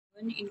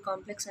In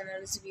complex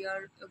analysis, we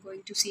are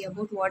going to see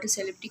about what is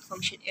elliptic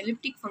function.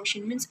 Elliptic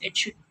function means it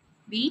should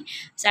be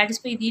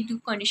satisfy the two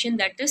condition,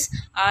 that is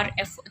our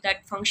f,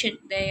 that function,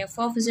 the f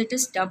of z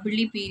is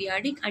doubly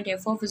periodic and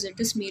f of z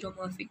is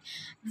meromorphic.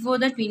 Before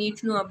that, we need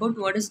to know about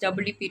what is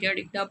doubly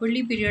periodic.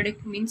 Doubly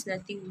periodic means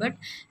nothing but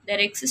there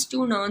exists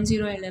two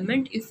non-zero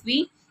element. If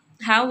we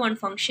have one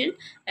function,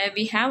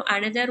 we have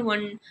another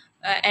one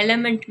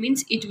element,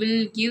 means it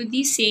will give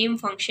the same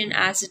function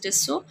as it is,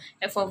 so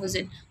f of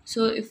z.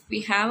 So if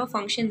we have a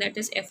function that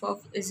is f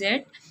of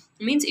z,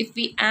 means if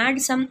we add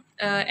some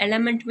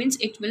element, means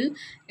it will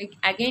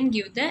again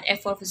give the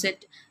f of z.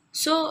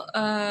 So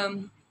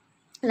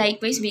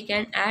likewise we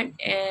can add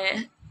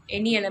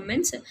any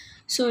elements,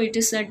 so it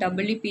is a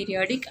doubly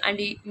periodic. And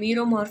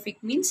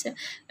meromorphic means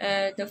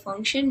the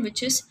function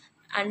which is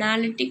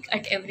analytic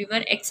at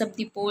everywhere except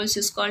the poles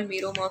is called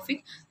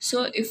meromorphic.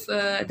 So if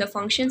the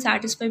function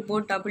satisfy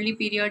both doubly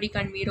periodic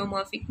and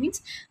meromorphic,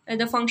 means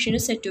the function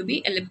is said to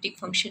be elliptic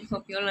function.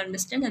 Hope you all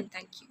understand, and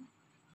thank you.